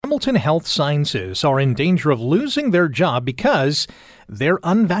Hamilton Health Sciences are in danger of losing their job because they're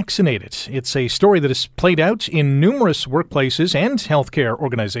unvaccinated. It's a story that is played out in numerous workplaces and healthcare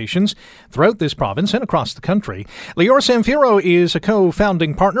organizations throughout this province and across the country. Lior Samfiru is a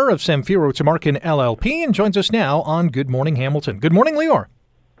co-founding partner of Samfiru Tamarkin LLP and joins us now on Good Morning Hamilton. Good morning, Lior.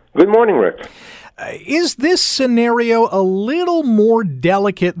 Good morning, Rick. Is this scenario a little more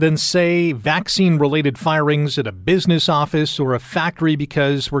delicate than, say, vaccine-related firings at a business office or a factory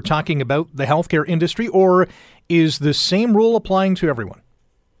because we're talking about the healthcare industry, or is the same rule applying to everyone?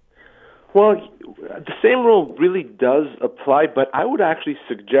 Well, the same rule really does apply, but I would actually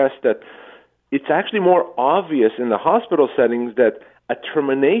suggest that it's actually more obvious in the hospital settings that a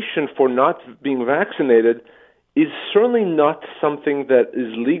termination for not being vaccinated is certainly not something that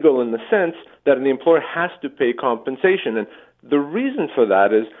is legal in the sense that the employer has to pay compensation. And the reason for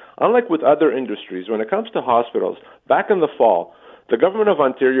that is, unlike with other industries, when it comes to hospitals, back in the fall, the government of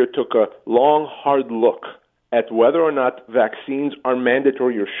Ontario took a long, hard look at whether or not vaccines are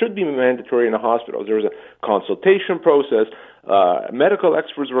mandatory or should be mandatory in a hospital. There was a consultation process, medical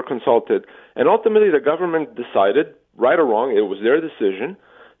experts were consulted, and ultimately the government decided, right or wrong, it was their decision,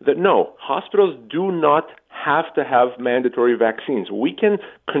 that no, hospitals do not have to have mandatory vaccines. We can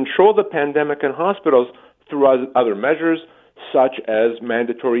control the pandemic in hospitals through other measures, such as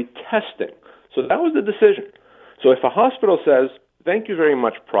mandatory testing. So that was the decision. So if a hospital says, thank you very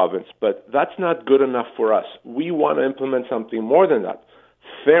much, province, but that's not good enough for us, we want to implement something more than that,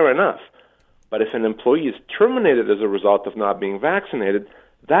 fair enough. But if an employee is terminated as a result of not being vaccinated,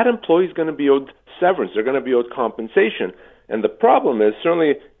 that employee is going to be owed severance. They're going to be owed compensation. And the problem is,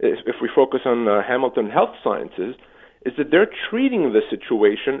 certainly if we focus on Hamilton Health Sciences, is that they're treating the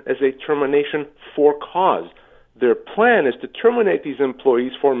situation as a termination for cause. Their plan is to terminate these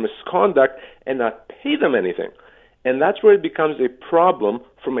employees for misconduct and not pay them anything. And that's where it becomes a problem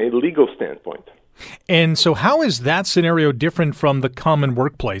from a legal standpoint. And so how is that scenario different from the common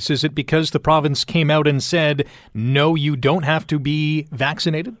workplace? Is it because the province came out and said, no, you don't have to be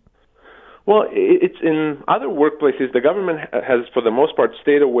vaccinated? Well, it's in other workplaces, the government has, for the most part,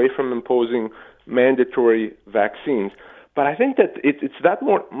 stayed away from imposing mandatory vaccines. But I think that it's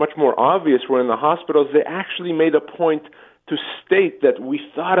much more obvious where in the hospitals they actually made a point to state that we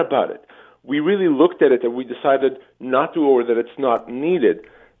thought about it. We really looked at it and we decided not to, or that it's not needed.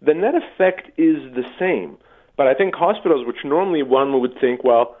 The net effect is the same. But I think hospitals, which normally one would think,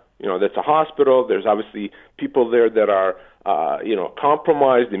 well, that's a hospital, there's obviously people there that are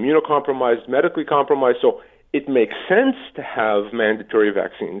compromised, immunocompromised, medically compromised, so it makes sense to have mandatory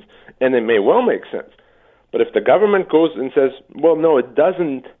vaccines, and it may well make sense. But if the government goes and says, well, no, it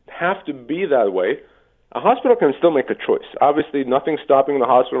doesn't have to be that way, a hospital can still make a choice. Obviously, nothing's stopping the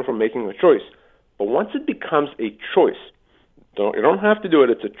hospital from making a choice. But once it becomes a choice, you don't have to do it,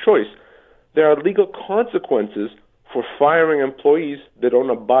 it's a choice, there are legal consequences for firing employees that don't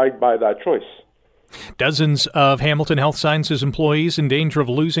abide by that choice. Dozens of Hamilton Health Sciences employees in danger of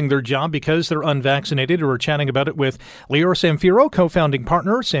losing their job because they're unvaccinated. We're chatting about it with Lior Samfiru, co-founding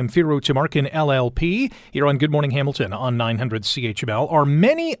partner, Samfiru Tamarkin LLP, here on Good Morning Hamilton on 900 CHML. Are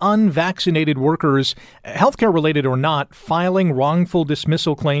many unvaccinated workers, healthcare-related or not, filing wrongful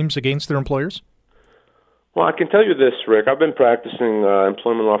dismissal claims against their employers? Well, I can tell you this, Rick. I've been practicing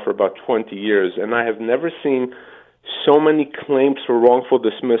employment law for about 20 years, and I have never seen so many claims for wrongful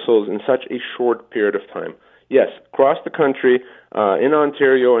dismissals in such a short period of time. Yes, across the country, in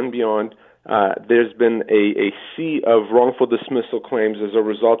Ontario and beyond, there's been a sea of wrongful dismissal claims as a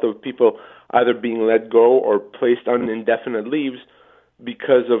result of people either being let go or placed on indefinite leaves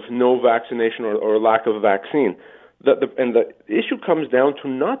because of no vaccination or lack of vaccine. And the issue comes down to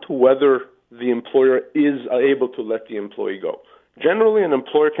not whether the employer is able to let the employee go. Generally, an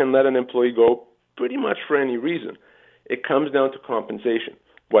employer can let an employee go pretty much for any reason. It comes down to compensation.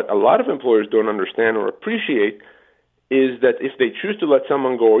 What a lot of employers don't understand or appreciate is that if they choose to let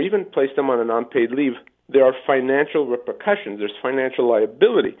someone go or even place them on an unpaid leave, there are financial repercussions. There's financial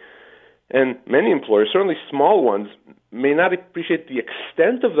liability. And many employers, certainly small ones, may not appreciate the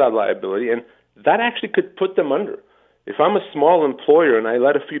extent of that liability, and that actually could put them under. If I'm a small employer and I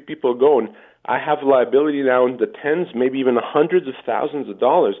let a few people go and I have liability now in the tens, maybe even hundreds of thousands of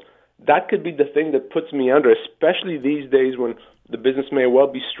dollars, that could be the thing that puts me under, especially these days when the business may well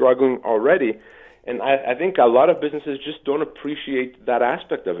be struggling already. And I think a lot of businesses just don't appreciate that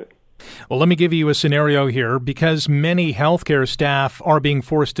aspect of it. Well, let me give you a scenario here. Because many healthcare staff are being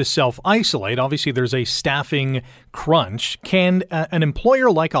forced to self-isolate, obviously there's a staffing crunch. Can an employer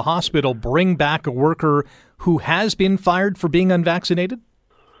like a hospital bring back a worker who has been fired for being unvaccinated?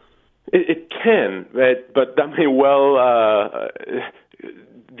 It can, but that may well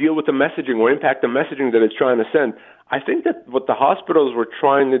deal with the messaging or impact the messaging that it's trying to send. I think that what the hospitals were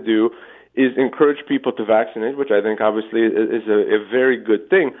trying to do is encourage people to vaccinate, which I think obviously is a very good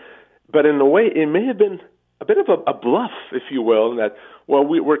thing. But in a way, it may have been a bit of a bluff, if you will, that, well,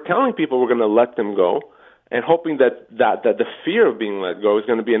 we're telling people we're going to let them go and hoping that the fear of being let go is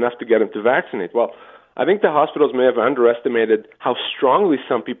going to be enough to get them to vaccinate. Well, I think the hospitals may have underestimated how strongly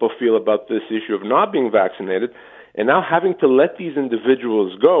some people feel about this issue of not being vaccinated, and now having to let these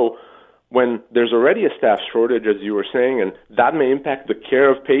individuals go when there's already a staff shortage, as you were saying, and that may impact the care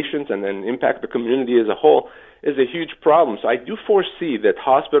of patients and then impact the community as a whole, is a huge problem. So I do foresee that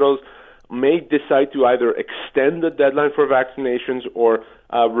hospitals may decide to either extend the deadline for vaccinations or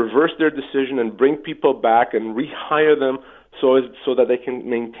reverse their decision and bring people back and rehire them so that they can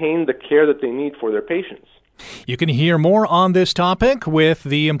maintain the care that they need for their patients. You can hear more on this topic with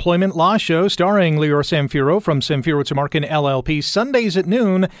the Employment Law Show starring Lior Samfiru from Samfiru Tamarkin LLP, Sundays at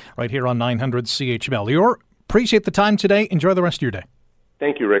noon, right here on 900 CHML. Lior, appreciate the time today. Enjoy the rest of your day.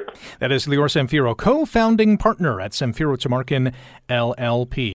 Thank you, Rick. That is Lior Samfiru, co-founding partner at Samfiru Tamarkin LLP.